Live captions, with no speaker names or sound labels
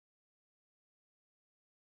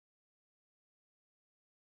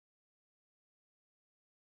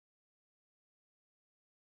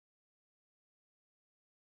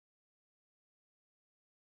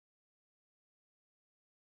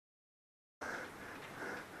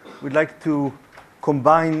we'd like to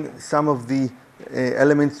combine some of the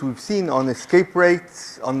elements we've seen on escape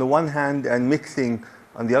rates on the one hand and mixing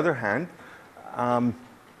on the other hand.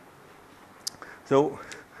 So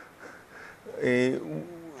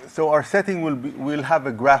our setting will have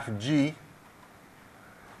a graph G.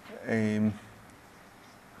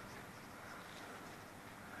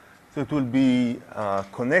 So it will be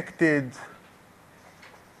connected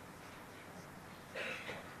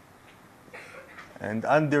and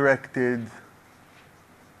undirected,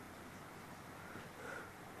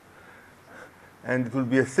 and it will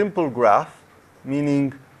be a simple graph,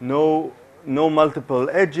 meaning no multiple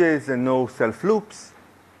edges and no self-loops.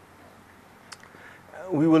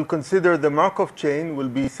 We will consider the Markov chain will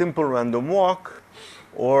be simple random walk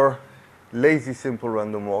or lazy simple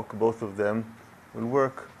random walk. Both of them will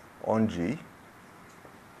work on G.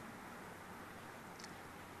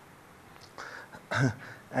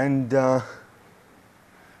 And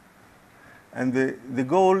the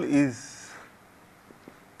goal is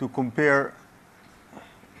to compare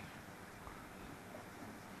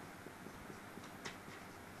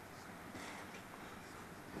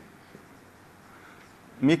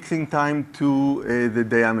mixing time to the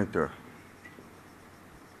diameter.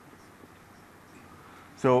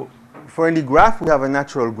 So for any graph, we have a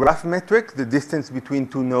natural graph metric. The distance between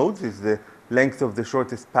two nodes is the length of the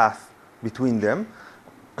shortest path between them.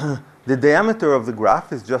 The diameter of the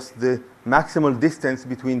graph is just the maximal distance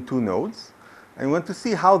between two nodes. And we want to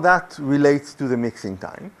see how that relates to the mixing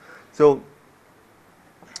time. So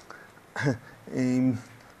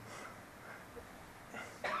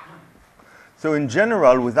so in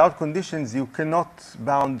general, without conditions, you cannot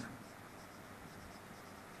bound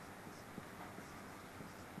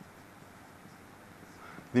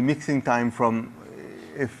the mixing time from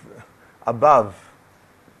if above.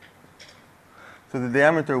 So the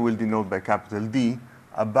diameter will denote by capital D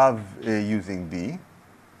above using D.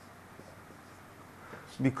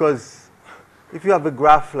 Because if you have a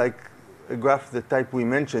graph like a graph the type we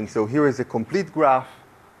mentioned, so here is a complete graph.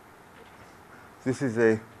 This is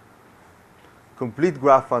a complete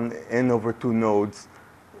graph on n over 2 nodes.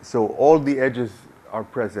 So all the edges are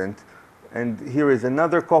present. And here is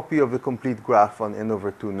another copy of the complete graph on n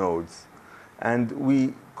over 2 nodes. And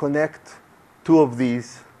we connect two of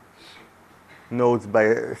these nodes by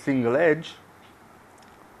a single edge.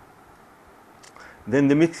 Then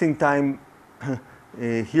the mixing time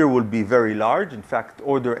here will be very large, in fact,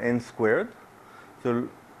 order n squared. So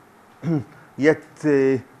yet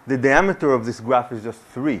the diameter of this graph is just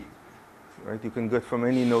 3. Right? You can get from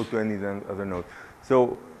any node to any other node.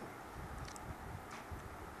 So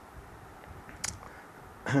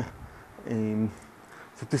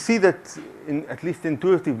so to see that, at least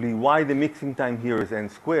intuitively, why the mixing time here is n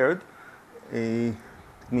squared, let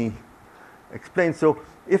me explain. So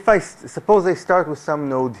if suppose I start with some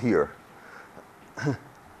node here,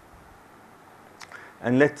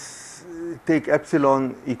 and let's take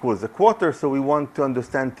epsilon equals a quarter. So we want to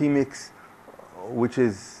understand Tmix, which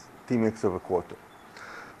is Tmix of a quarter.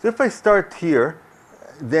 So if I start here,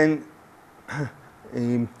 then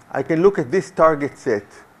I can look at this target set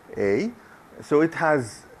A. So it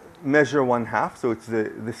has measure 1/2. So it's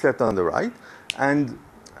the set on the right. And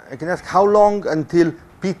I can ask how long until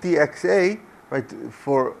PTXA, right,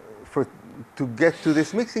 to get to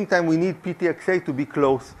this mixing time, we need PTXA to be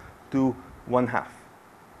close to 1/2.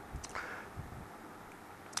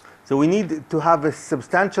 So we need to have a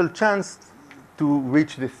substantial chance to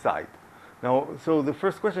reach this side. Now, so the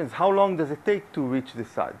first question is, how long does it take to reach this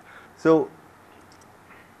side? So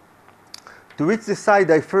to reach this side,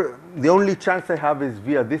 the only chance I have is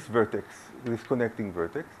via this vertex, this connecting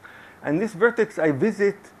vertex. And this vertex I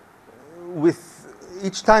visit with,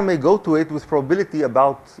 each time I go to it, with probability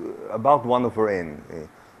about 1 over n,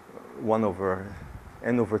 1 over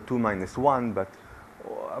n over 2 minus 1, but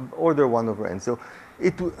order 1 over n.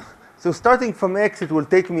 So starting from x, it will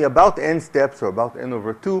take me about n steps, or about n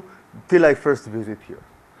over 2, till I first visit here.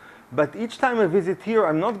 But each time I visit here,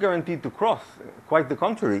 I'm not guaranteed to cross. Quite the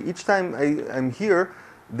contrary. Each time I'm here,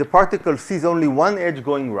 the particle sees only one edge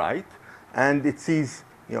going right, and it sees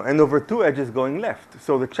n over 2 edges going left.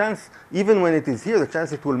 So the chance, even when it is here, the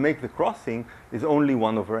chance it will make the crossing is only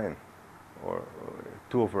 1 over n, or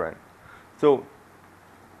 2 over n. So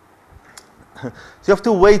you have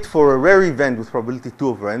to wait for a rare event with probability 2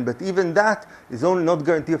 over n, but even that is only not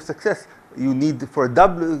guarantee of success. You need for a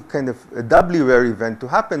doubly rare event to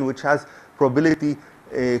happen, which has probability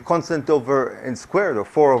constant over n squared, or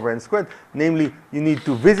 4 over n squared. Namely, you need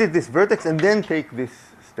to visit this vertex and then take this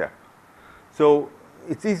step. So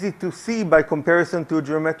it's easy to see by comparison to a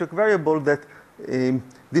geometric variable that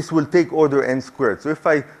this will take order n squared. So if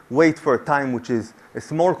I wait for a time which is a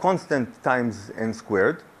small constant times n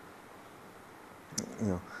squared,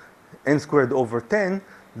 n squared over 10,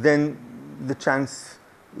 then the chance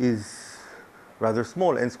is rather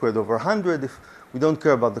small, n squared over 100. If we don't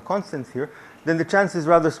care about the constants here, then the chance is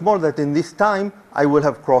rather small that in this time I will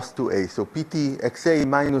have crossed to a. So pt xa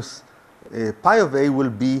minus pi of a will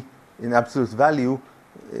be, in absolute value,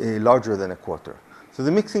 larger than a quarter. So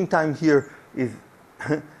the mixing time here is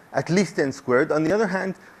at least n squared. On the other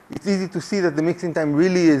hand, it's easy to see that the mixing time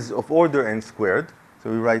really is of order n squared. So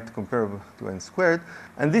we write comparable to n squared.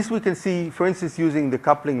 And this we can see, for instance, using the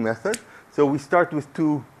coupling method. So we start with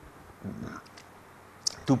two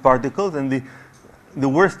particles, and the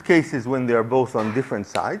worst case is when they are both on different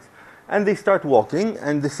sides. And they start walking,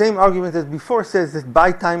 and the same argument as before says that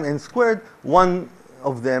by time n squared, one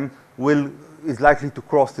of them is likely to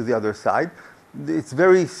cross to the other side. It's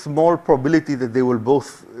very small probability that they will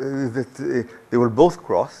both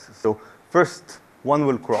cross. So first one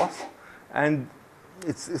will cross, and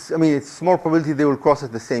it's small probability they will cross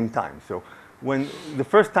at the same time. So when the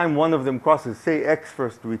first time one of them crosses, say x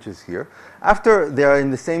first reaches here, after they are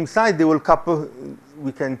in the same side, they will couple.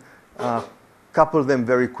 We can couple them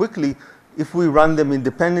very quickly. If we run them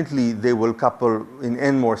independently, they will couple in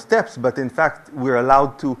n more steps. But in fact, we're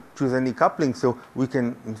allowed to choose any coupling, so we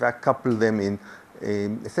can in fact couple them in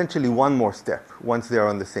essentially one more step once they are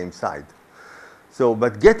on the same side. So,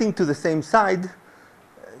 but getting to the same side,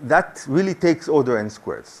 that really takes order n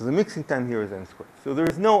squared. So the mixing time here is n squared. So there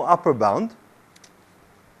is no upper bound.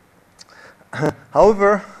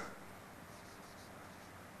 However,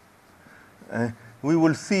 we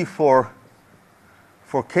will see for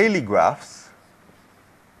Cayley graphs,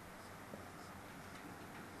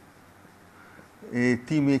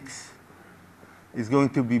 T mix is going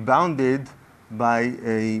to be bounded by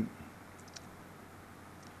a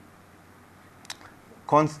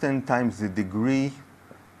constant times the degree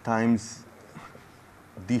times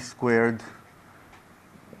d squared,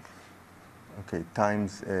 okay,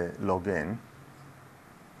 times log n.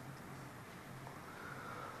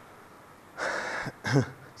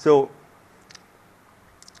 So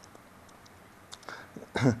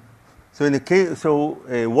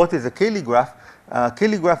what is a Cayley graph?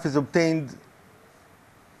 Cayley graph is obtained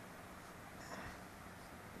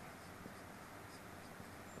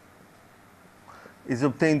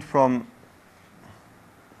from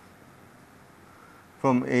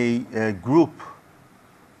a group.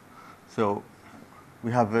 So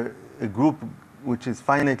we have a group which is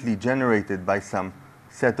finitely generated by some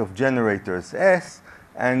set of generators S,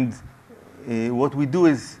 and what we do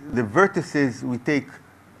is the vertices, we take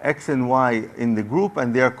x and y in the group,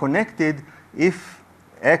 and they are connected if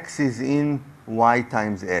x is in y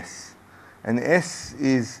times S. And S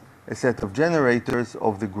is a set of generators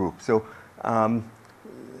of the group. So,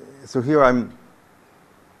 so here I'm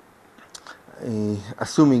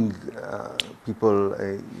assuming people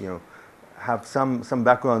have some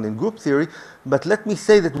background in group theory. But let me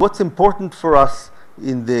say that what's important for us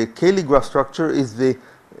in the Cayley graph structure is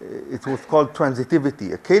it's what's called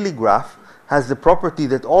transitivity. A Cayley graph has the property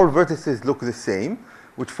that all vertices look the same,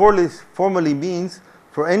 which formally means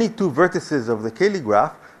for any two vertices of the Cayley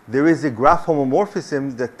graph, there is a graph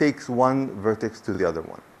homomorphism that takes one vertex to the other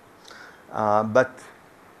one.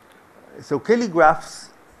 So Cayley graphs,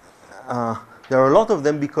 there are a lot of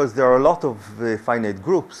them because there are a lot of finite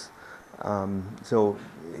groups. So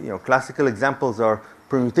classical examples are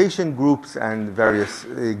permutation groups and various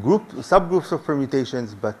subgroups of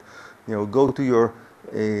permutations. But go to your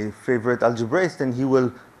favorite algebraist, and he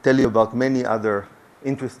will tell you about many other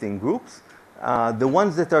interesting groups. The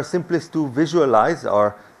ones that are simplest to visualize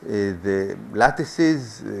are the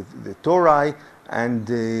lattices, the tori, and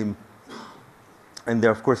there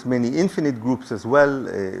are, of course, many infinite groups as well,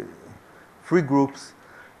 free groups.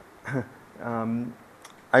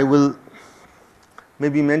 I will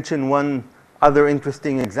maybe mention one other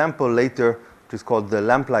interesting example later, which is called the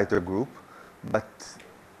Lamplighter group. But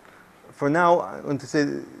for now, I want to say,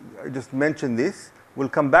 I just mentioned this. We'll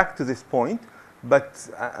come back to this point. But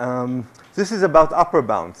this is about upper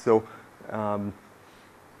bounds. So,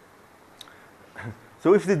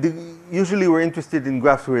 so if usually we're interested in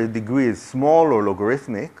graphs where the degree is small or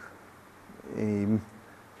logarithmic.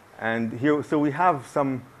 And here, so we have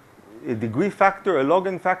a degree factor, a log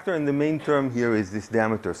n factor, and the main term here is this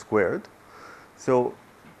diameter squared. So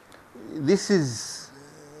this is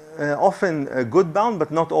often a good bound, but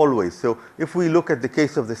not always. So if we look at the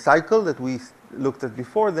case of the cycle that we looked at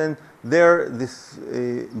before, then there this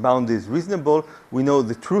bound is reasonable. We know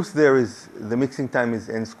the truth there is the mixing time is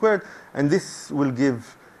n squared, and this will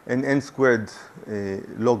give and n squared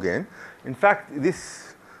log n. In fact,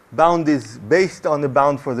 this bound is based on the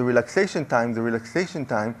bound for the relaxation time. The relaxation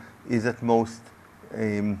time is at most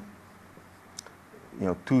 2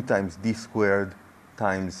 times d squared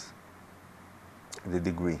times the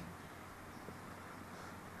degree.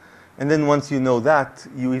 And then once you know that,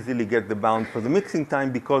 you easily get the bound for the mixing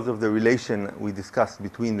time because of the relation we discussed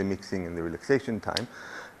between the mixing and the relaxation time.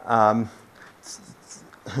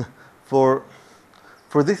 For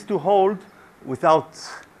this to hold without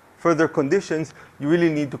further conditions, you really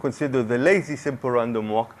need to consider the lazy simple random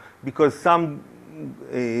walk, because some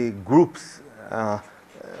groups,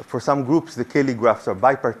 for some groups, the Cayley graphs are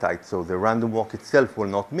bipartite, so the random walk itself will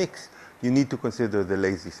not mix. You need to consider the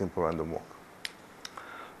lazy simple random walk.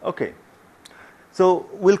 Okay, so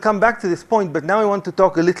we'll come back to this point, but now I want to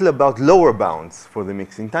talk a little about lower bounds for the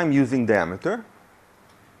mixing time using diameter.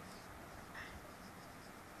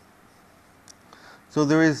 So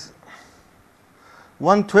there is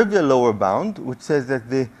one trivial lower bound, which says that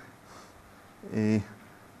the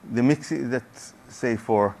mixing, that say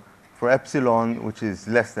for epsilon, which is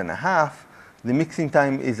less than a half, the mixing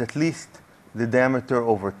time is at least the diameter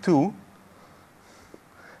over 2.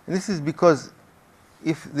 And this is because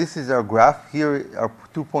if this is our graph, here are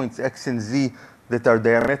 2 points x and z that are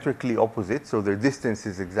diametrically opposite, so their distance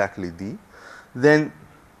is exactly d, then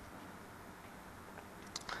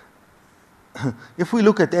if we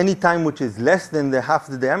look at any time which is less than half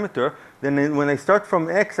the diameter, then when I start from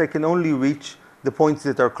x, I can only reach the points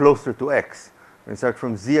that are closer to x. When I start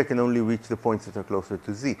from z, I can only reach the points that are closer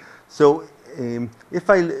to z. So if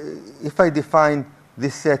I define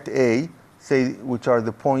this set A, say, which are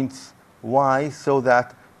the points y, so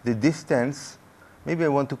that the distance, maybe I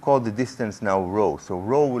want to call the distance now rho. So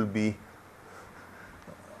rho will be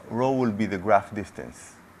the graph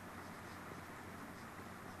distance.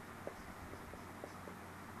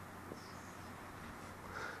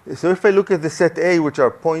 So if I look at the set A, which are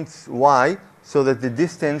points y, so that the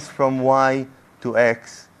distance from y to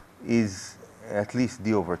x is at least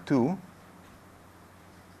d over 2.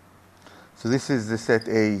 So this is the set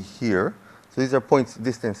A here. So these are points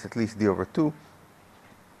distance at least d over 2.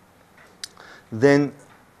 Then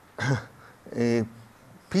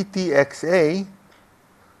PTXA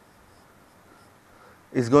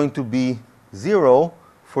is going to be 0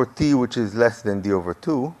 for t which is less than d over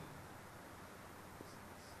 2.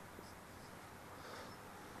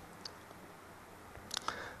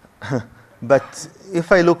 But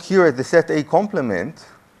if I look here at the set A complement,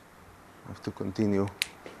 I have to continue.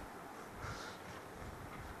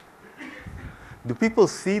 Do people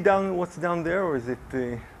see what's down there, or is it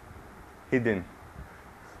hidden?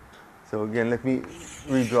 So again, let me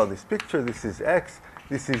redraw this picture. This is x,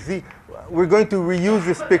 this is z. We're going to reuse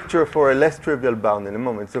this picture for a less trivial bound in a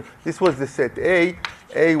moment. So this was the set A.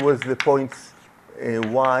 A was the points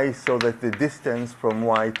y, so that the distance from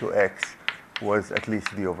y to x was at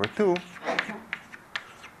least d over 2.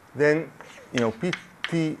 Then,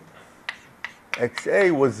 PTXA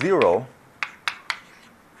was 0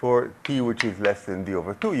 for t which is less than d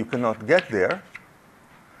over 2. You cannot get there.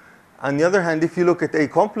 On the other hand, if you look at A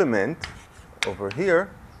complement over here,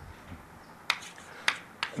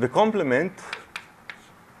 the complement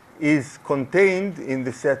is contained in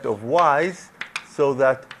the set of y's, so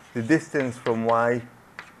that the distance from y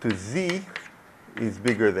to z is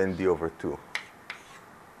bigger than d over 2.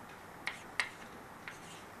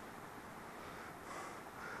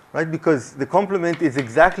 Right? Because the complement is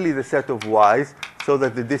exactly the set of y's, so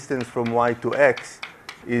that the distance from y to x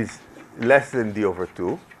is less than d over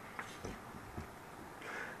 2.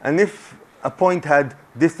 And if a point had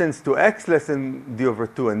distance to x less than d over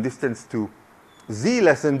 2 and distance to z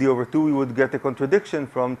less than d over 2, we would get a contradiction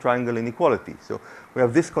from triangle inequality. So we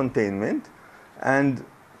have this containment. And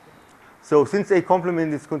so since A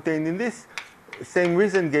complement is contained in this, same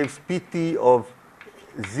reason gives PT of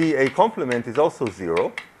z A complement is also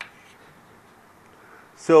 0.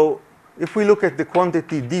 So if we look at the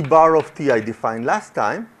quantity d bar of t I defined last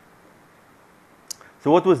time,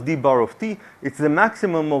 so what was d bar of t? It's the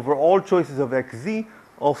maximum over all choices of xz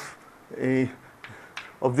of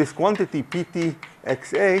this quantity pt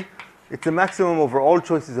xa. It's the maximum over all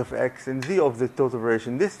choices of x and z of the total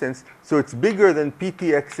variation distance. So it's bigger than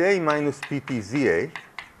pt xa minus pt za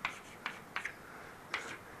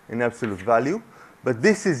in absolute value. But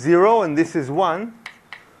this is 0 and this is 1.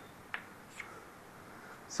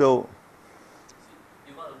 So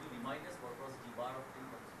Yuval, do the minus what was d bar of t?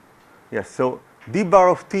 Yes, so d bar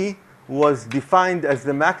of t was defined as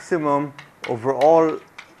the maximum over all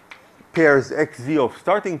pairs xz of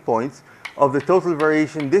starting points of the total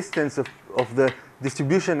variation distance of the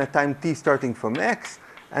distribution at time t starting from x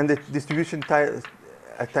and the distribution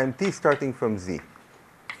at time t starting from z.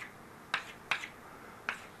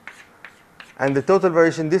 And the total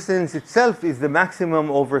variation distance itself is the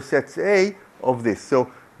maximum over sets A of this.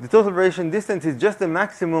 So the total variation distance is just the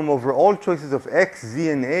maximum over all choices of x, z,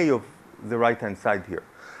 and a of the right-hand side here.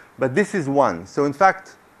 But this is 1. So in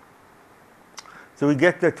fact, so we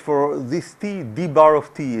get that for this t, d bar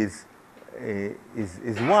of t is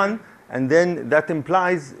 1. And then that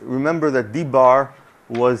implies, remember that d bar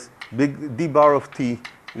of t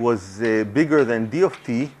was bigger than d of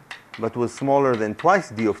t, but was smaller than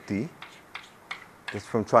twice d of t, just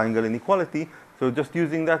from triangle inequality. So just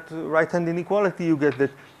using that right-hand inequality, you get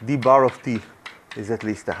that d bar of t is at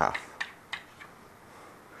least a half.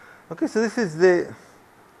 Okay, so this is the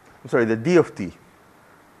d of t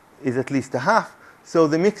is at least a half. So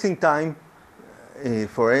the mixing time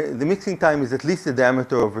the mixing time is at least the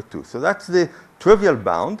diameter over 2. So that's the trivial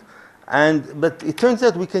bound. But it turns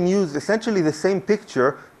out we can use essentially the same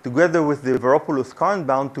picture together with the Varopoulos-Karn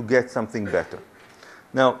bound to get something better.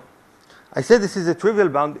 Now, I said this is a trivial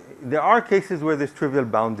bound. There are cases where this trivial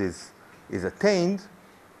bound is attained.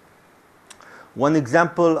 One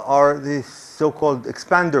example are the so-called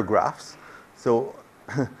expander graphs. So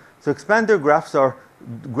expander graphs are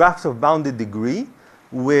graphs of bounded degree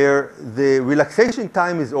where the relaxation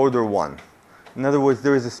time is order 1. In other words,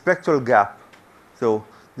 there is a spectral gap. So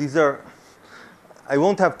these are, I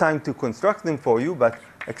won't have time to construct them for you, but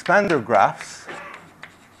expander graphs,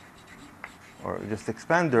 or just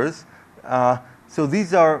expanders, so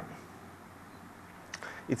these are,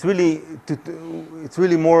 it's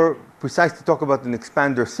really more precise to talk about an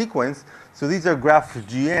expander sequence. So these are graphs of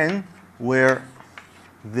Gn where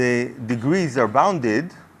the degrees are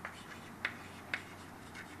bounded.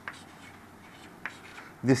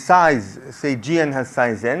 The size, say Gn has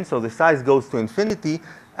size n, so the size goes to infinity,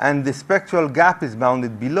 and the spectral gap is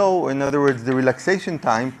bounded below. In other words, the relaxation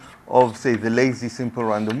time of, say, the lazy simple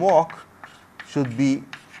random walk should be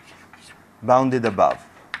bounded above.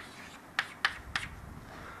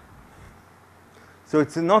 So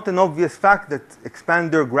it's not an obvious fact that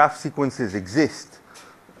expander graph sequences exist.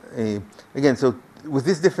 Again, so with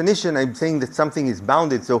this definition, I'm saying that something is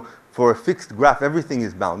bounded. So for a fixed graph, everything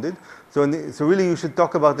is bounded. So really, you should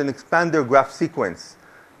talk about an expander graph sequence.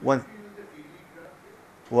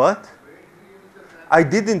 What? I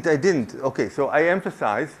didn't. Okay, so I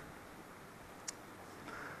emphasize.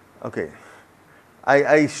 Okay.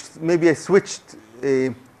 Maybe I switched.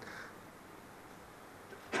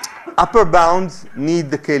 Upper bounds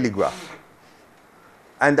need the Cayley graph.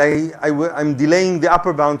 And I'm delaying the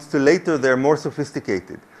upper bounds to later. They're more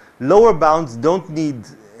sophisticated. Lower bounds don't need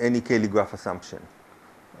any Cayley graph assumption.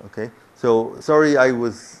 Okay? So sorry I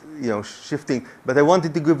was shifting, but I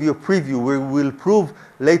wanted to give you a preview. We'll prove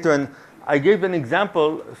later. And I gave an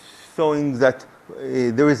example showing that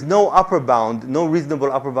there is no upper bound, no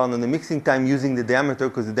reasonable upper bound on the mixing time using the diameter,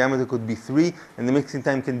 because the diameter could be 3 and the mixing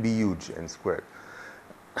time can be huge, n squared.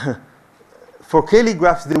 For Cayley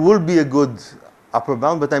graphs, there will be a good upper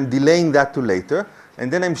bound, but I'm delaying that to later.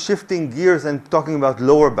 And then I'm shifting gears and talking about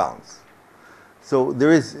lower bounds. So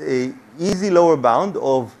there is a easy lower bound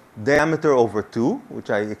of diameter over 2, which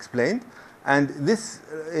I explained. And this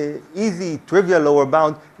easy trivial lower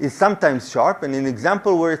bound is sometimes sharp. And an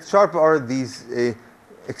example where it's sharp are these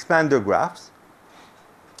expander graphs.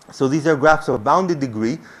 So these are graphs of bounded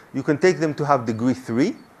degree. You can take them to have degree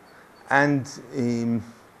 3. And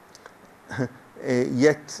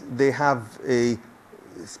yet they have a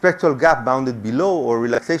spectral gap bounded below or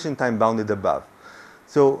relaxation time bounded above.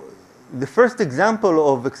 So the first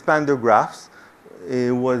example of expander graphs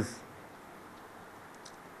was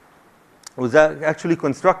actually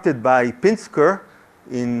constructed by Pinsker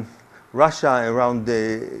in Russia around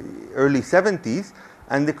the early 70s.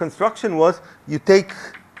 And the construction was you take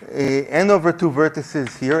n over 2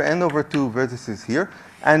 vertices here, n over 2 vertices here,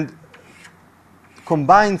 and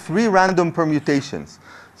combine 3 random permutations.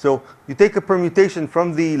 So you take a permutation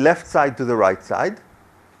from the left side to the right side,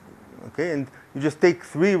 okay, and you just take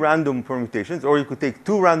 3 random permutations, or you could take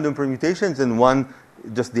 2 random permutations and 1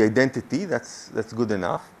 just the identity. That's good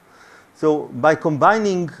enough. So by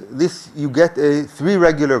combining this, you get a 3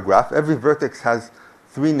 regular graph. Every vertex has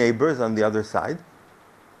 3 neighbors on the other side.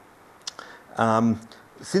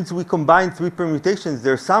 Since we combine 3 permutations,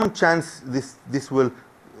 there's some chance this will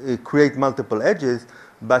create multiple edges,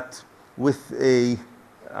 but with a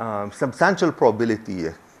substantial probability,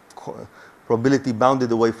 probability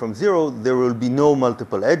bounded away from 0, there will be no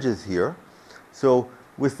multiple edges here. So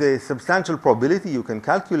with a substantial probability you can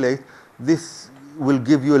calculate, this will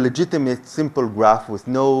give you a legitimate simple graph with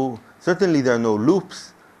certainly there are no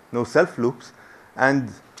loops, no self loops,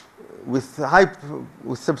 And with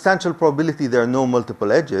substantial probability, there are no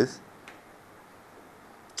multiple edges.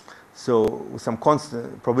 So with some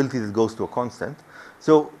constant probability that goes to a constant.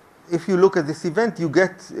 So if you look at this event, you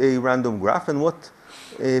get a random graph. And what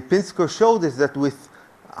Pinsker showed is that with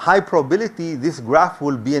high probability, this graph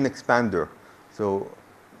will be an expander. So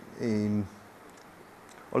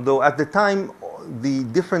although at the time, the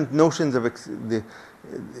different notions of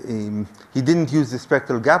he didn't use the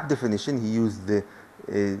spectral gap definition. He used the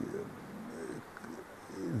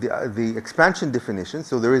expansion definition.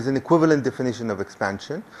 So there is an equivalent definition of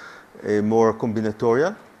expansion, more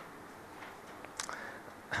combinatorial.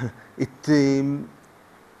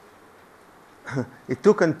 It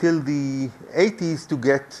took until the 80s to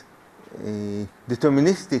get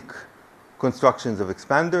deterministic constructions of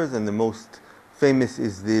expanders, and the most famous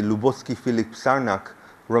is the Lubotsky-Philip-Sarnak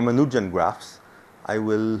Ramanujan graphs. I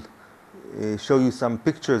will show you some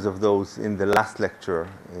pictures of those in the last lecture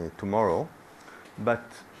tomorrow. But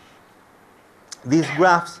these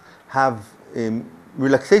graphs have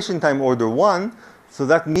relaxation time order 1, so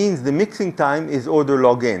that means the mixing time is order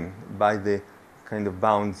log n by the kind of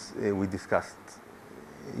bounds we discussed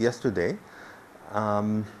yesterday.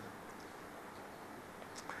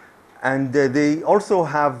 And they also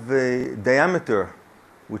have a diameter,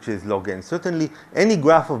 which is log n. Certainly, any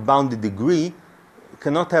graph of bounded degree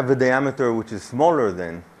cannot have a diameter which is smaller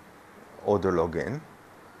than order log n.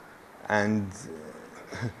 And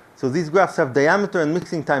so these graphs have diameter and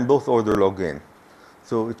mixing time both order log n.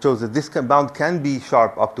 So it shows that this bound can be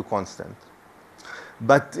sharp up to constant.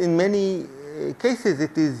 But in many cases,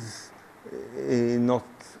 it is not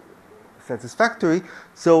satisfactory.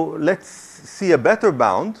 So let's see a better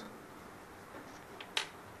bound.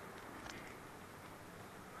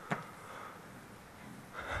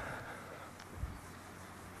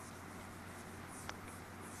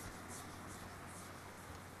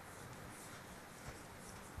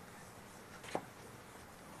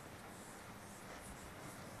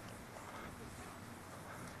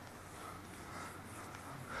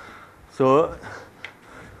 So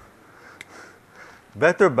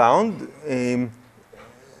better bound,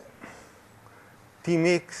 T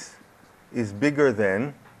mix is bigger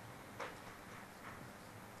than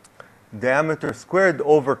diameter squared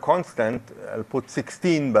over constant. I'll put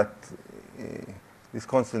 16, but this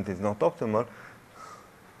constant is not optimal.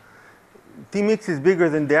 T mix is bigger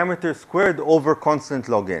than diameter squared over constant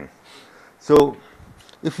log n. So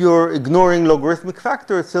if you're ignoring logarithmic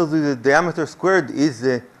factors, it tells you that diameter squared is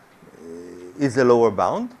a lower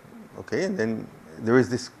bound, okay, and then there is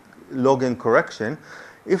this log n correction.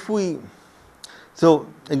 So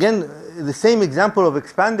again, the same example of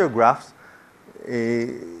expander graphs,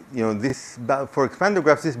 for expander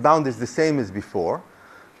graphs, this bound is the same as before,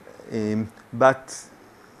 but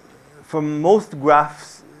for most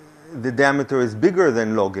graphs, the diameter is bigger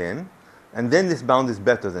than log n, and then this bound is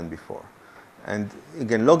better than before. And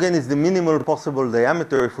again, log n is the minimal possible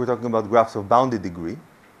diameter if we're talking about graphs of bounded degree.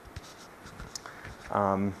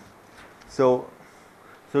 So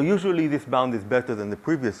usually this bound is better than the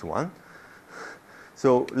previous one.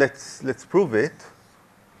 So let's prove it.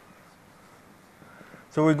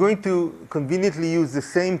 So we're going to conveniently use the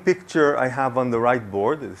same picture I have on the right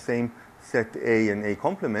board, the same set A and A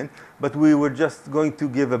complement, but we were just going to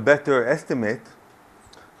give a better estimate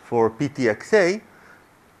for PTXA.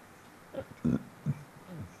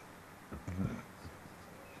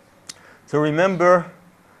 So remember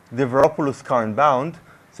the Veropoulos current bound.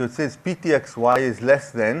 So it says PTXY is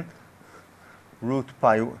less than root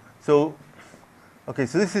pi. So, okay,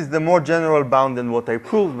 so this is the more general bound than what I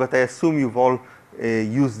proved, but I assume you've all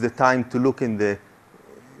used the time to look in the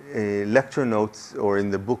lecture notes or in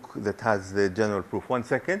the book that has the general proof. 1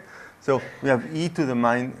 second. So we have e to the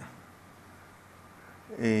minus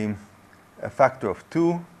a factor of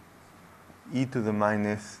 2, e to the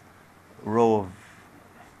minus rho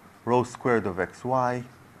squared of xy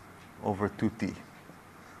over 2t.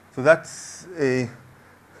 So that's the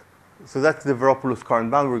Veropoulos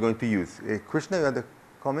current bound we're going to use. Krishna, you had a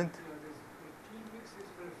comment? The T mix is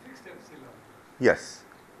for a fixed epsilon. Yes.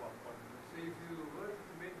 So if you were to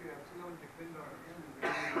make the epsilon depend on n,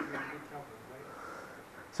 then you will get trouble, right?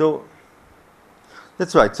 So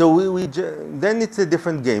that's right. So then it's a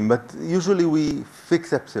different game, but usually we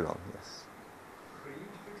fix epsilon. Yes. For each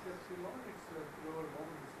fixed epsilon, it's a lower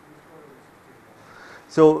bound.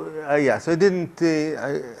 So yeah. So I didn't.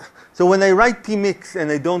 So when I write T mix and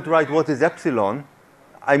I don't write what is epsilon,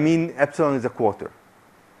 I mean epsilon is a quarter.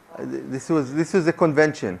 This was a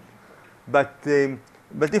convention, but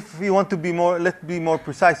if you want to be more, let's be more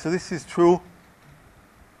precise. So this is true.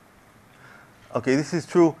 Okay, this is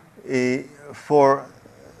true for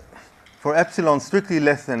epsilon strictly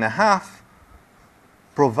less than a half,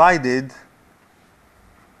 provided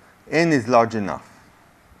n is large enough.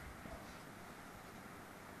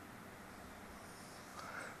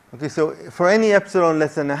 Okay, so for any epsilon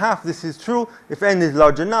less than a half, this is true if n is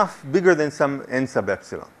large enough, bigger than some n sub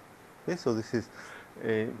epsilon. Okay, so this is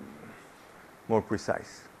more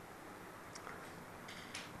precise.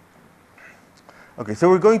 Okay, so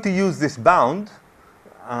we're going to use this bound.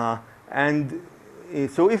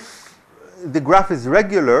 So if the graph is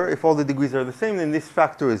regular, if all the degrees are the same, then this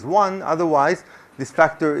factor is 1. Otherwise, this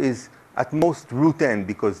factor is at most root n,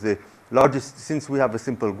 because the largest, since we have a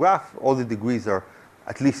simple graph, all the degrees are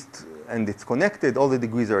at least, and it's connected, all the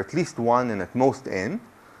degrees are at least 1 and at most n.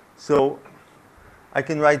 So I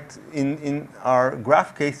can write in our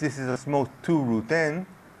graph case, this is at most 2 root n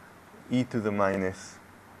e to the minus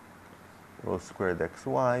rho squared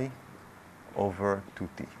xy over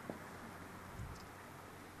 2t.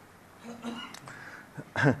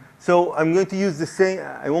 So I'm going to use the same,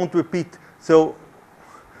 I won't repeat. So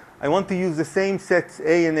I want to use the same sets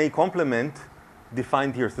A and A complement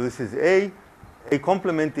defined here. So this is A. A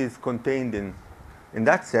complement is contained in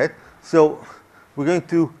that set. So we're going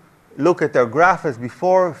to look at our graph as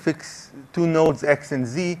before, fix two nodes x and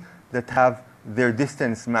z that have their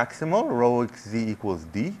distance maximal, rho xz equals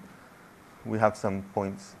d. We have some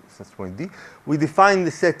points, such point d. We define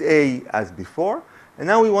the set A as before. And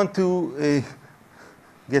now we want to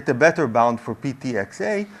get a better bound for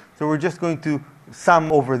PTXA. So we're just going to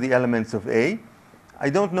sum over the elements of A. I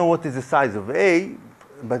don't know what is the size of A,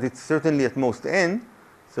 but it's certainly at most n.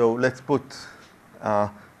 So let's put,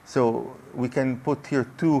 so we can put here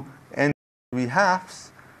 2 n 3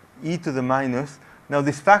 halves e to the minus. Now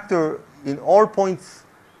this factor in all points,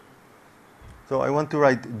 so I want to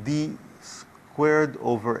write d squared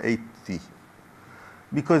over 8t.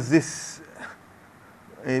 Because this,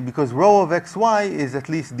 because rho of xy is at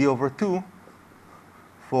least d over 2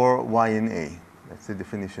 for y in A. That's the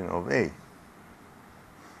definition of A.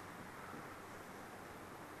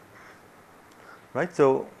 Right?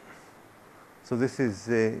 So this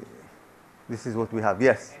is what we have.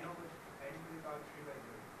 Yes.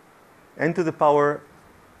 N to the power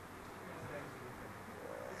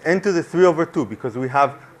n to the 3 over 2, because we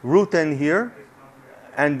have root n here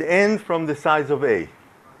and n from the size of A.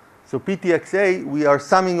 So PTXA, we are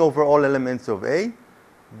summing over all elements of A,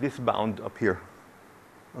 this bound up here.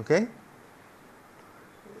 Okay?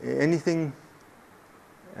 Anything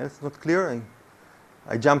else not clear?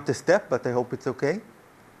 I jumped a step, but I hope it's okay.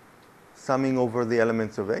 Summing over the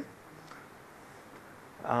elements of A.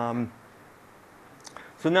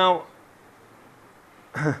 So now,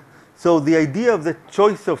 so the idea of the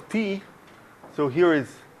choice of T, so here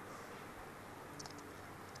is,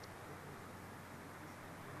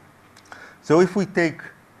 so if we take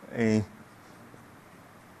a,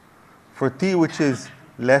 for T which is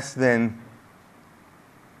less than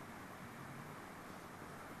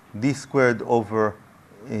d squared over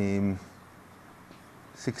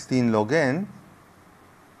 16 log n,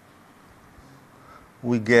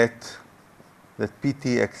 we get that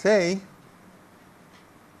PTXA.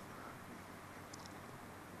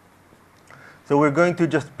 So we're going to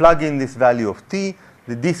just plug in this value of t.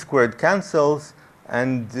 The d squared cancels,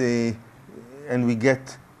 and we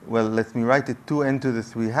get, well, let me write it, 2n to the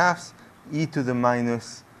 3 halves e to the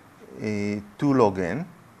minus 2 log n.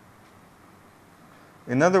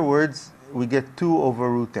 In other words, we get 2 over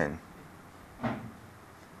root n.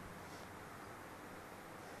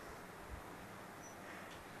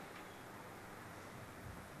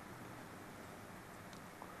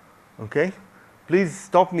 Okay? Please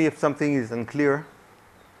stop me if something is unclear.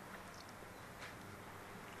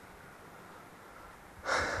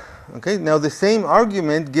 Okay, now the same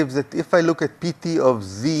argument gives that if I look at PT of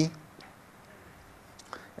Z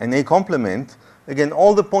and A complement, again,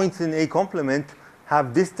 all the points in A complement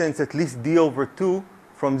have distance at least d over 2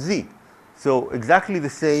 from Z. So exactly the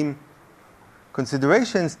same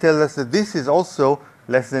considerations tell us that this is also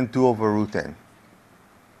less than 2 over root n.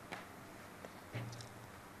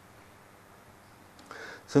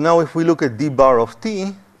 So now if we look at d bar of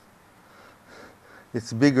t,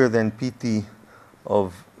 it's bigger than pt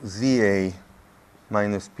of ZA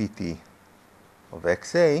minus pt of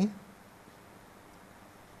XA.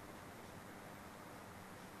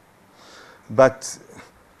 But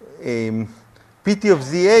pt of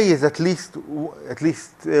ZA is at least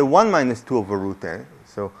 1 minus 2 over root n.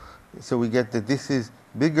 So we get that this is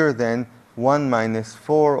bigger than 1 minus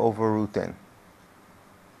 4 over root n.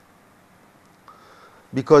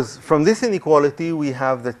 Because from this inequality, we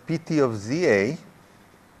have that pt of ZA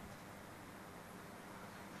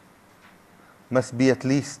must be at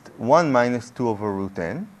least 1 minus 2 over root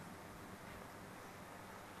n.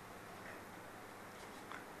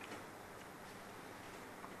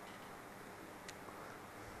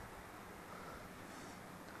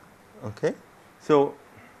 Okay, so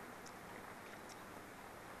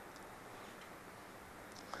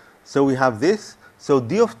we have this. So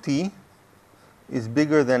d of t is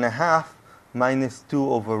bigger than a half minus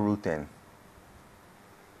 2 over root n.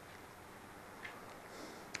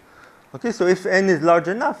 Okay, so if n is large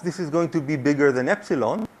enough, this is going to be bigger than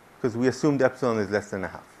epsilon, because we assumed epsilon is less than a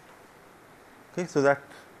half. Okay, so that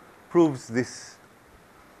proves this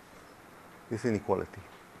inequality.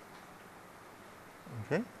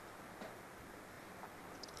 Okay?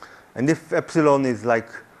 And if epsilon is like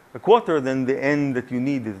a quarter, then the n that you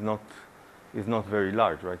need is not very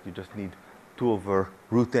large, right? You just need 2 over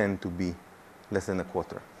root n to be less than a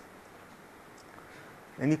quarter.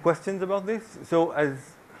 Any questions about this? So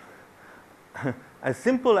as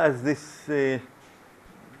simple as this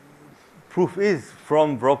proof is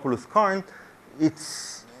from Veropoulos-Karn,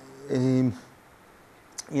 it's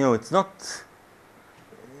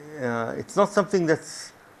it's not something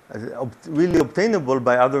that's really obtainable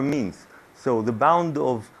by other means. So the bound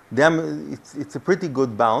of it's a pretty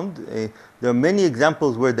good bound. There are many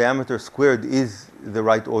examples where diameter squared is the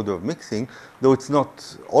right order of mixing, though it's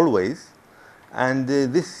not always. And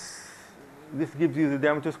this gives you the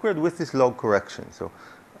diameter squared with this log correction. So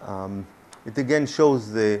it again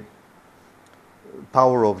shows the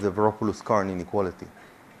power of the Veropoulos-Karn inequality.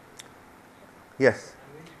 Yes?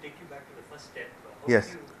 I'm going to take you back to the first step. How Yes.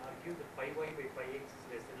 do you argue that pi y by pi x is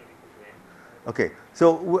less than or equal to n? Okay,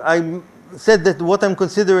 so I said that what I'm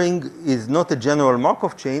considering is not a general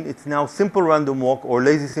Markov chain. It's now simple random walk or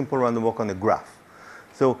lazy simple random walk on a graph.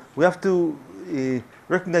 So we have to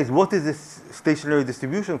recognize what is this stationary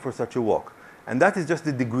distribution for such a walk. And that is just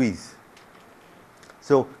the degrees.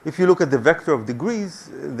 So if you look at the vector of degrees,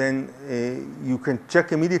 then you can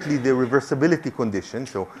check immediately the reversibility condition.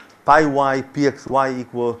 So pi y pxy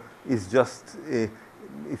equal is just,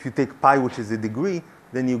 if you take pi, which is a degree,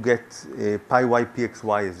 then you get pi y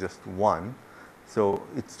pxy is just 1. So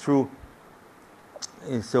it's true.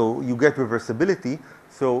 So you get reversibility.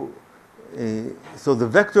 So the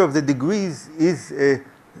vector of the degrees is a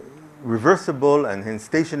reversible and hence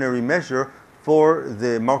stationary measure for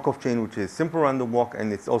the Markov chain, which is simple random walk,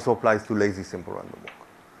 and it also applies to lazy simple random walk.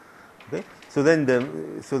 Okay? So then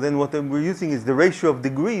what we're using is the ratio of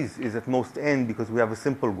degrees is at most n because we have a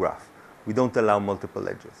simple graph. We don't allow multiple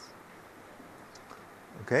edges.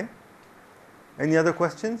 Okay? Any other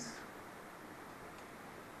questions?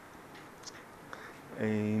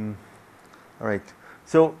 All right.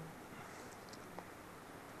 So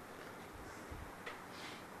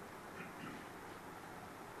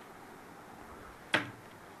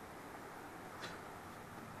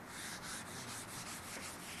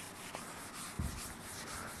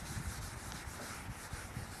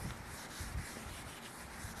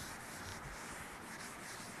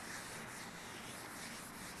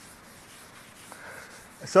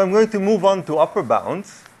I'm going to move on to upper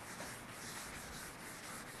bounds.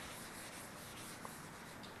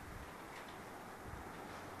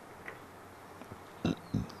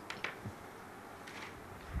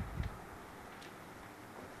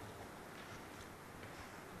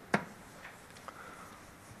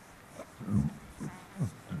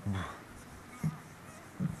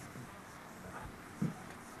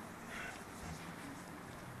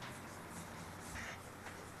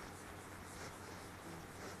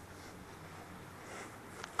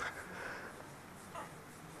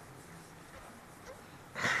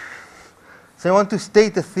 So I want to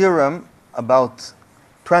state a theorem about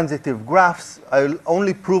transitive graphs. I'll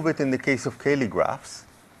only prove it in the case of Cayley graphs.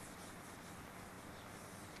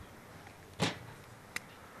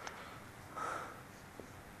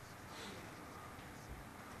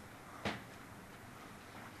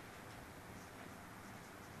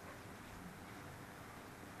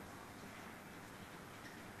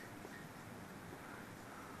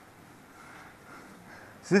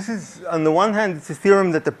 So this is, on the one hand, it's a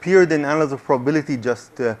theorem that appeared in Annals of Probability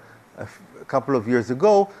just a couple of years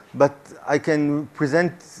ago, but I can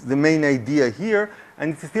present the main idea here,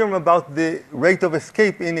 and it's a theorem about the rate of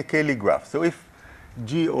escape in a Cayley graph. So if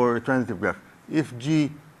G, or a transitive graph, if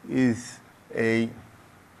G is a,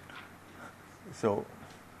 so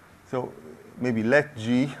maybe let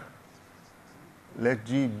G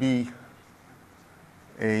be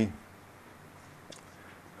a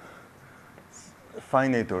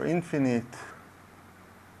finite or infinite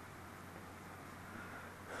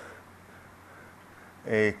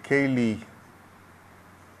a Cayley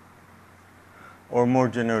or more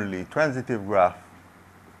generally, transitive graph.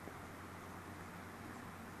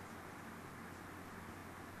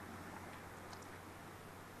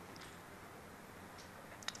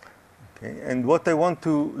 Okay, and what I want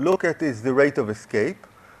to look at is the rate of escape.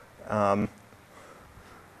 So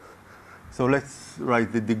let's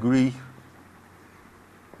write the degree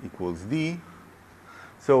equals d.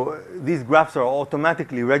 So these graphs are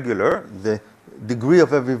automatically regular. The degree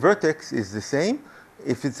of every vertex is the same.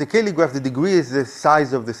 If it's a Cayley graph, the degree is the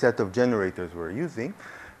size of the set of generators we're using.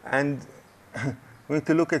 And we need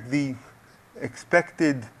to look at the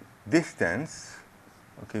expected distance,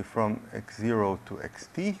 okay, from x0 to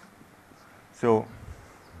xt. So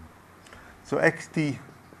xt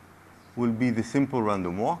will be the simple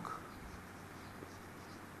random walk.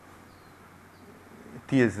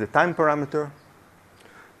 T is the time parameter.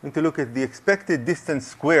 We need to look at the expected distance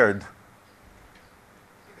squared.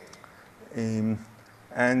 And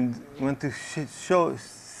we want to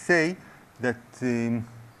say that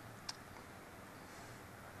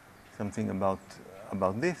something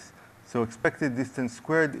about this. So expected distance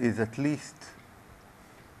squared is at least,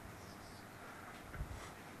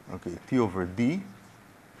 okay, T over D,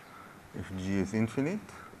 if G is infinite.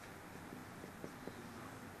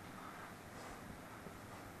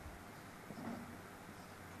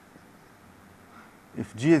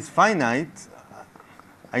 If G is finite,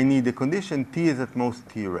 I need a condition T is at most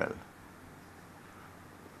TRL.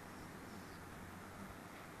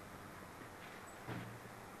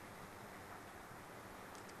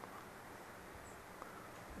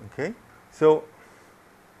 Okay, so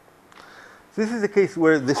this is a case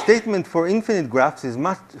where the statement for infinite graphs is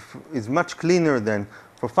much cleaner than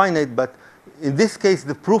for finite, but in this case,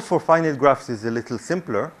 the proof for finite graphs is a little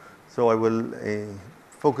simpler. So I will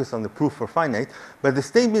focus on the proof for finite. But the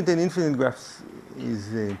statement in infinite graphs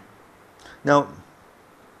is now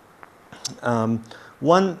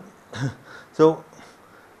one. So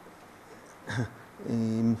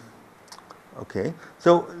okay.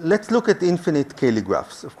 So let's look at infinite Cayley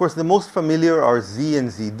graphs. Of course, the most familiar are Z and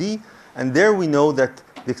ZD. And there we know that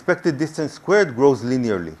the expected distance squared grows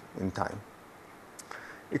linearly in time.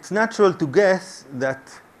 It's natural to guess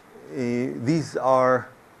that these are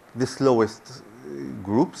the slowest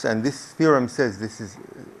groups, and this theorem says this is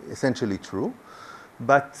essentially true.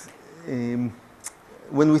 But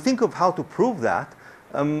when we think of how to prove that,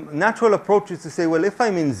 natural approach is to say, well, if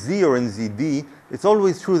I'm in Z or in ZD, it's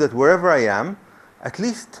always true that wherever I am, at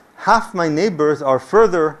least half my neighbors are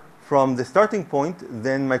further from the starting point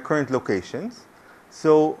than my current locations.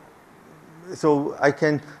 So I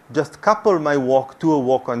can just couple my walk to a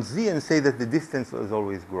walk on Z and say that the distance is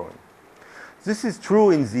always growing. This is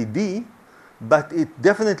true in ZD, but it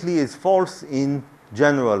definitely is false in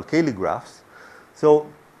general Cayley graphs. So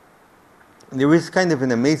there is kind of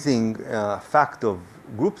an amazing fact of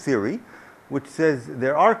group theory, which says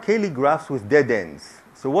there are Cayley graphs with dead ends.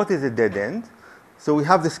 So what is a dead end? So we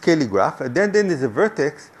have this Cayley graph. A dead end is a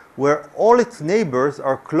vertex where all its neighbors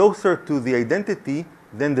are closer to the identity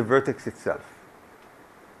than the vertex itself.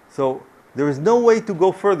 So there is no way to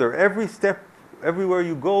go further. Every step, everywhere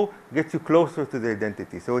you go, gets you closer to the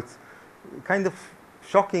identity. So it's kind of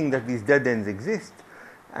shocking that these dead ends exist.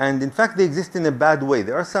 And in fact, they exist in a bad way.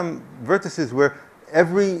 There are some vertices where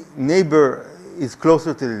every neighbor is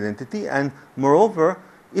closer to the identity. And moreover,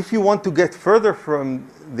 if you want to get further from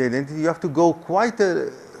the identity, you have to go quite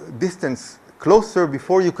a distance closer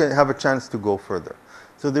before you can have a chance to go further.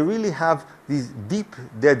 So they really have these deep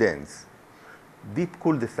dead ends, deep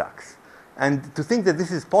cul-de-sacs. And to think that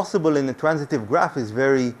this is possible in a transitive graph is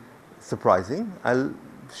very surprising. I'll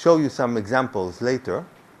show you some examples later.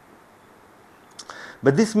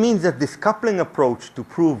 But this means that this coupling approach to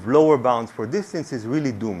prove lower bounds for distance is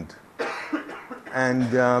really doomed.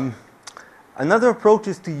 And another approach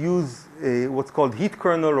is to use what's called heat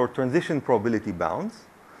kernel or transition probability bounds.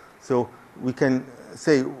 So we can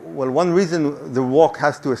say, well, one reason the walk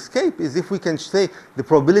has to escape is if we can say the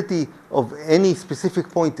probability of any specific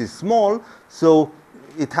point is small, so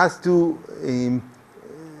it has to,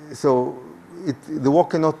 the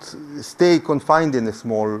walk cannot stay confined in a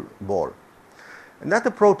small ball. And that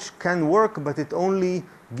approach can work, but it only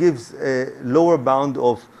gives a lower bound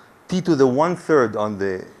of t to the 1/3 on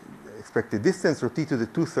the expected distance, or t to the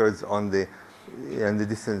 2/3 on the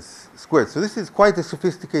distance squared. So this is quite a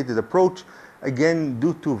sophisticated approach, again,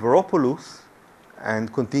 due to Veropoulos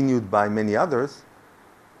and continued by many others.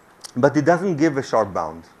 But it doesn't give a sharp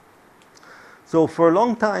bound. So for a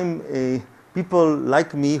long time, people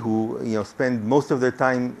like me who spend most of their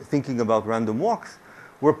time thinking about random walks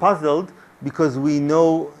were puzzled because we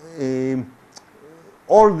know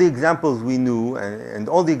all the examples we knew, and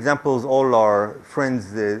all the examples all our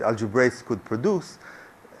friends, the algebraists, could produce,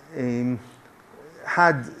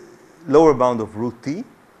 had lower bound of root t,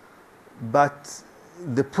 but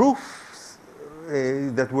the proofs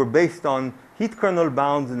that were based on heat kernel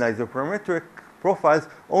bounds and isoparametric profiles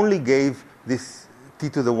only gave this t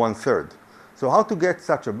to the 1/3. So how to get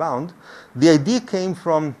such a bound? The idea came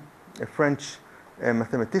from a French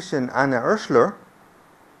mathematician, Anna Oeschler,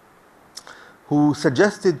 who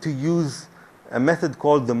suggested to use a method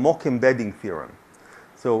called the mock embedding theorem.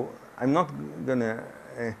 So I'm not going to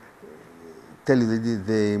tell you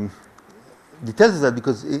the details of that,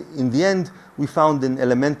 because in the end we found an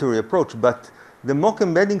elementary approach. But the mock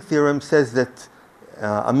embedding theorem says that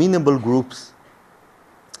amenable groups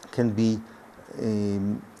can be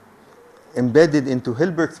embedded into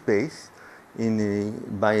Hilbert space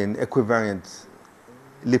by an equivariant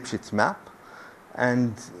Lipschitz map.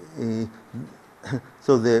 And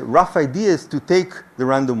so the rough idea is to take the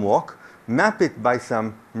random walk, map it by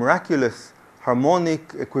some miraculous harmonic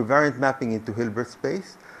equivariant mapping into Hilbert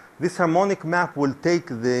space. This harmonic map will take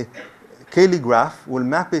the Cayley graph, will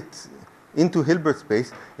map it into Hilbert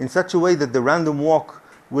space in such a way that the random walk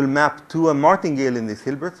will map to a martingale in this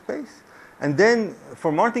Hilbert space. And then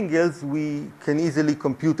for martingales, we can easily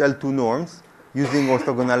compute L2 norms using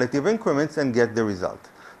orthogonality of increments and get the result.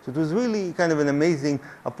 So it was really kind of an amazing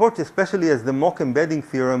approach, especially as the mock embedding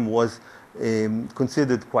theorem was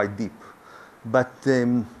considered quite deep. But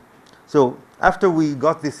so after we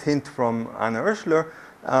got this hint from Anna Oeschler,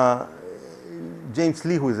 James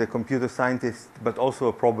Lee, who is a computer scientist but also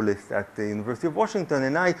a probabilist at the University of Washington,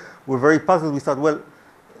 and I were very puzzled. We thought, well,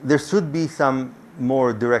 there should be some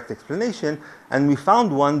more direct explanation, and we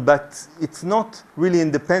found one, but it's not really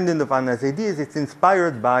independent of Anna's ideas. It's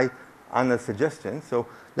inspired by Anna's suggestion. So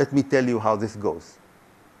let me tell you how this goes.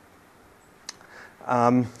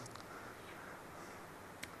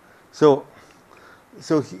 So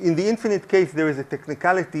in the infinite case, there is a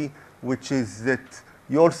technicality, which is that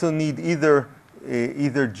you also need either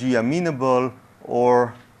G amenable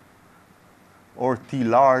or T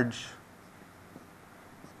large.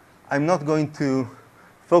 I'm not going to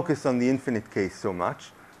focus on the infinite case so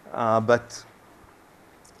much, but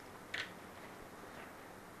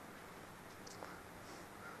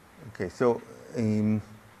okay. So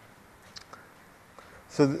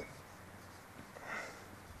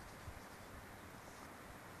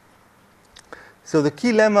So the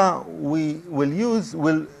key lemma we will use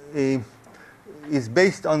is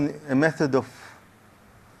based on a method of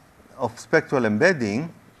spectral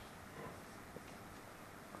embedding,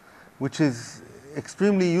 which is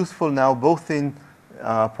extremely useful now, both in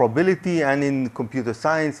probability and in computer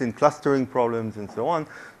science, in clustering problems, and so on.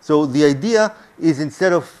 So the idea is,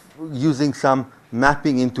 instead of using some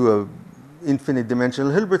mapping into a infinite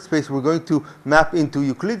dimensional Hilbert space, we're going to map into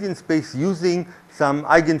Euclidean space using some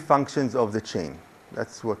eigenfunctions of the chain.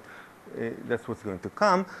 That's what's going to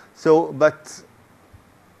come. So, but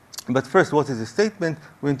first, what is the statement?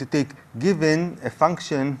 We're going to take, given a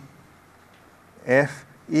function f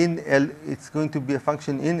in L, it's going to be a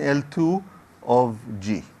function in L2 of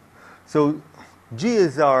G. So G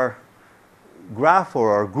is our graph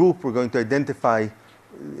or our group. We're going to identify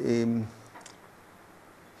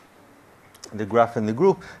the graph and the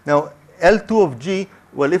group. Now, L2 of G,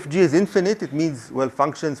 well, if G is infinite, it means, well,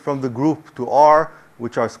 functions from the group to R,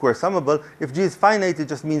 which are square summable. If G is finite, it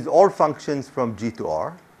just means all functions from G to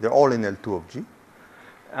R. They're all in L2 of G.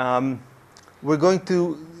 We're going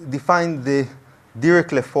to define the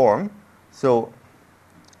Dirichlet form. So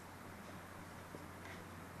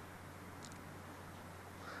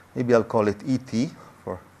maybe I'll call it ET.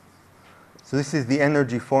 So this is the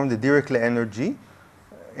energy form, the Dirichlet energy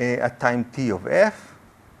at time t of f.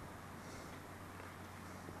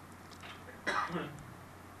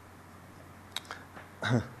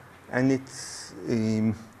 And it's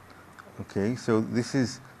okay. So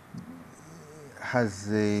this has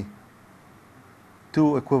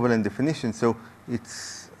two equivalent definitions. So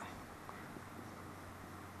it's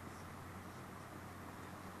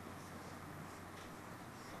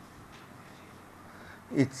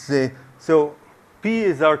so P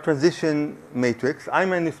is our transition matrix. I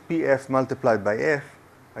minus Pf multiplied by f.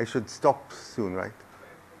 I should stop soon, right?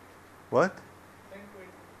 What?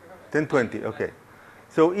 1020. Okay.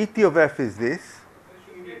 So Et of f is this.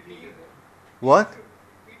 What?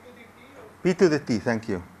 P to the t. Thank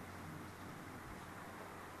you.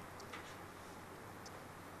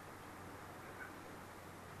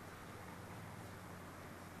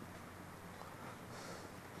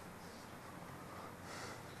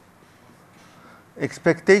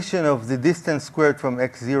 Expectation of the distance squared from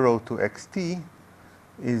x0 to xt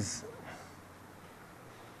is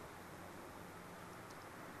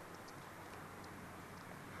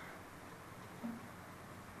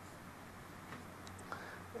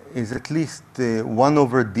at least 1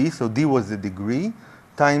 over d, so d was the degree,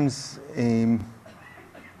 times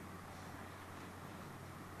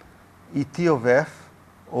Et of f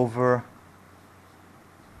over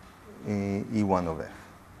E1 of f.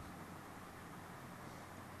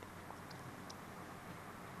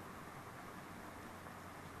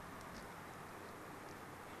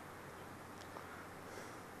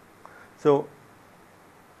 So,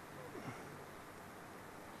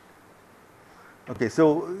 okay,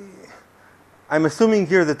 so I'm assuming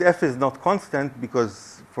here that f is not constant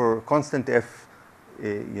because for constant f,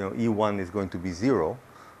 E1 is going to be 0.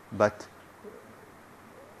 But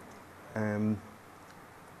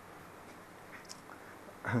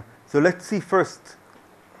so let's see first.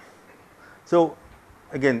 So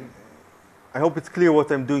again, I hope it's clear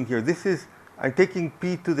what I'm doing here. This is, I'm taking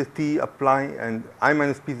p to the t applying, and I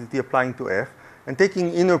minus p to the t applying to f, and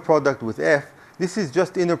taking inner product with f. This is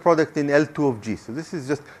just inner product in L2 of g. So this is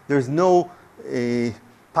just, there's no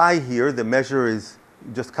pi here. The measure is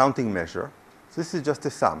just counting measure. So this is just a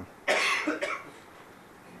sum.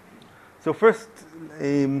 So first,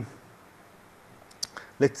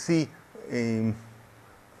 let's see,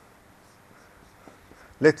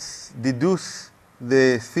 let's deduce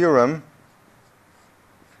the theorem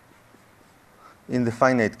in the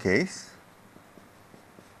finite case.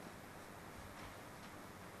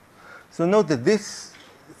 So note that this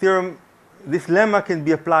theorem, this lemma can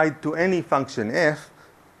be applied to any function f.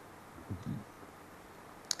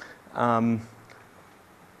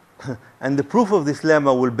 And the proof of this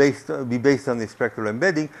lemma will be based on the spectral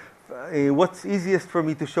embedding. What's easiest for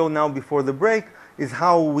me to show now before the break is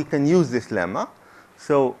how we can use this lemma.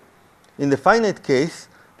 So in the finite case,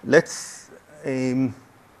 let's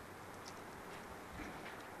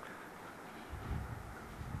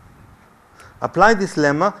apply this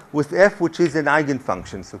lemma with f, which is an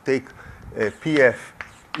eigenfunction. So take pf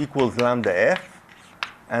equals lambda f.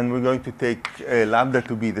 And we're going to take lambda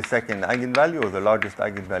to be the second eigenvalue, or the largest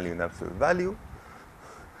eigenvalue in absolute value.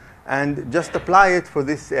 And just apply it for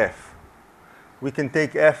this f. We can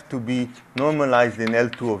take f to be normalized in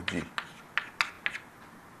L2 of g.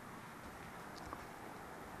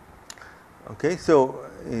 Okay, so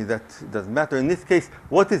that doesn't matter. In this case,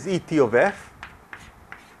 what is Et of f?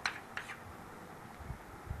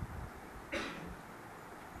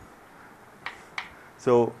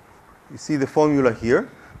 So you see the formula here.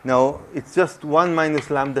 Now, it's just 1 minus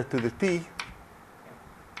lambda to the t,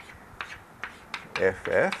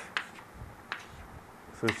 ff.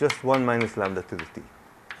 So it's just 1 minus lambda to the t.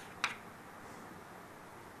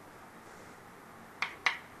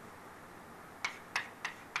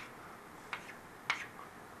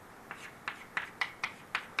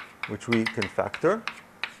 Which we can factor.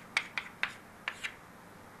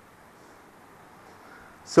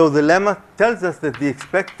 So the lemma tells us that the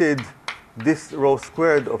expected this rho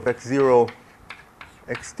squared of x0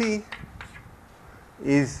 xt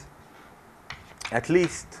is at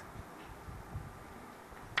least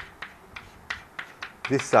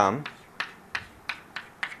this sum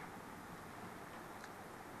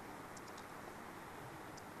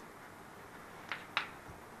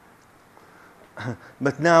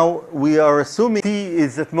but now we are assuming t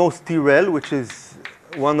is at most t rel, which is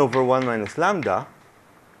 1 over 1 minus lambda.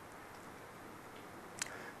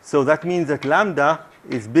 So that means that lambda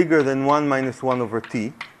is bigger than 1 minus 1 over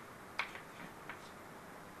t.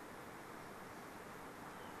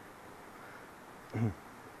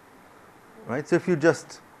 Right? So if you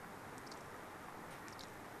just,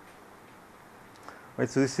 right,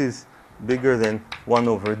 so this is bigger than 1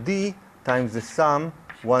 over d times the sum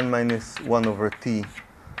 1 minus 1 over t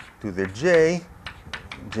to the j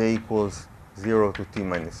equals 0 to t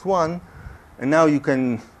minus 1. And now you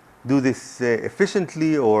can do this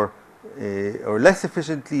efficiently or less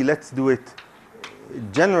efficiently. Let's do it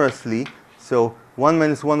generously. So 1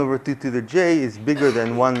 minus 1 over t to the j is bigger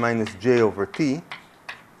than 1 minus j over t.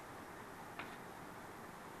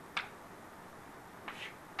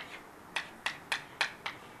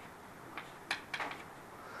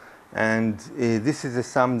 And this is a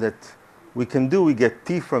sum that we can do. We get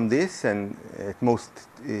t from this, and at most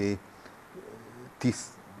t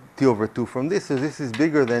over 2 from this. So this is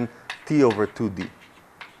bigger than t over 2d.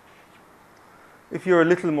 If you're a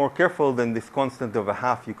little more careful, then this constant of a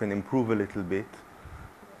half you can improve a little bit.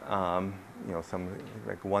 Some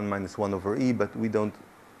like 1 minus 1 over e, but we don't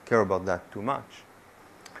care about that too much.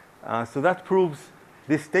 So that proves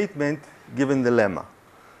this statement given the lemma.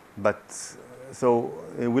 But so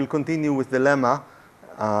we'll continue with the lemma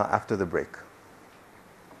after the break.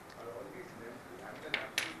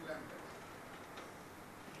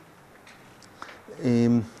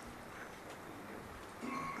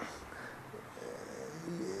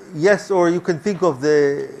 Yes, or you can think of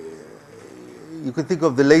the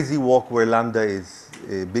lazy walk where lambda is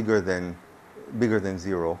bigger than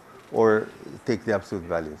 0, or take the absolute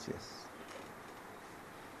values. Yes.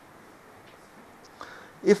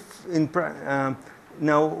 If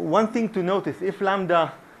now one thing to notice, if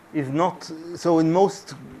lambda is not so, in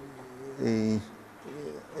most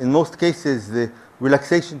cases the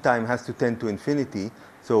relaxation time has to tend to infinity.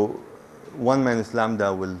 So 1 minus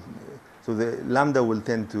lambda will, so the lambda will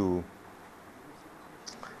tend to,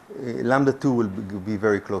 lambda 2 will be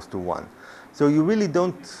very close to 1. So you really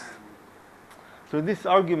don't, so this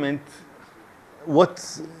argument,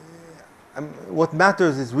 what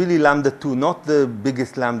matters is really lambda 2, not the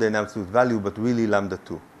biggest lambda in absolute value, but really lambda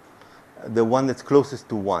 2. The one that's closest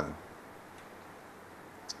to 1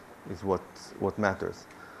 is what matters.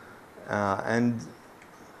 And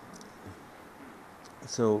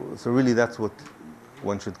so really that's what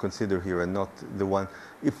one should consider here, and not the one.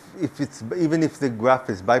 Even if the graph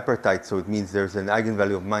is bipartite, so it means there's an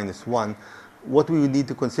eigenvalue of -1, what we would need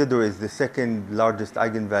to consider is the second largest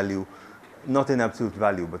eigenvalue, not in absolute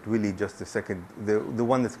value, but really just the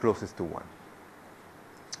one that's closest to 1.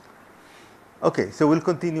 Okay, so we'll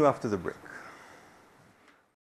continue after the break.